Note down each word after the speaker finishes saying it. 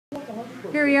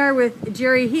Here we are with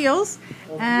Gerry Heels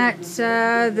at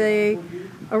the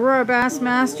Aurora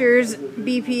Bassmasters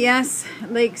BPS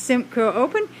Lake Simcoe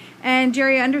Open. And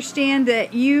Gerry, I understand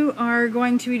that you are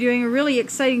going to be doing a really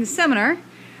exciting seminar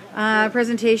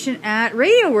presentation at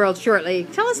Radioworld shortly.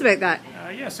 Tell us about that.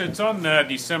 Yes, it's on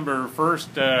December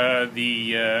 1st.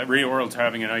 The Radioworld's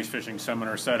having an ice fishing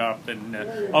seminar set up, and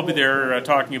I'll be there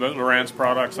talking about Lowrance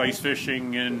products, ice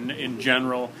fishing in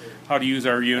general, how to use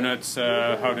our units,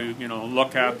 how to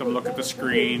look at them, look at the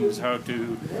screens, how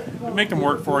to make them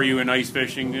work for you in ice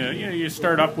fishing. You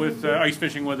start up with ice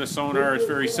fishing with a sonar. It's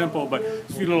very simple, but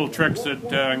a few little tricks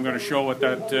that I'm going to show at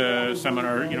that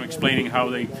seminar, explaining how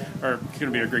they are going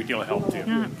to be a great deal of help to you.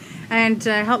 Yeah. And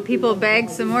help people bag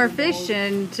some more fish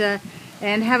and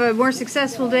have a more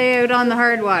successful day out on the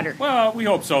hard water. Well, we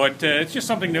hope so. It's just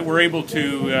something that we're able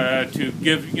to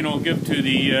give to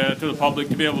the public,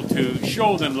 to be able to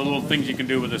show them the little things you can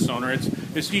do with a sonar.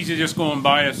 It's easy to just go and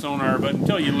buy a sonar, but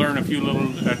until you learn a few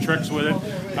little tricks with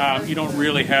it, you don't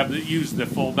really use the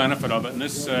full benefit of it. And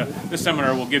this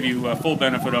seminar will give you a full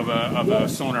benefit of a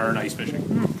sonar and ice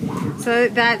fishing. So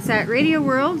that's at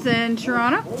Radioworld in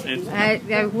Toronto.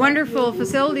 A wonderful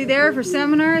facility there for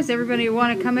seminars. Everybody will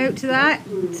want to come out to that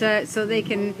so they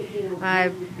can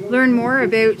learn more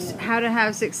about how to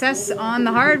have success on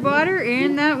the hard water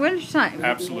in that winter time.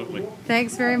 Absolutely.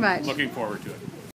 Thanks very much. Looking forward to it.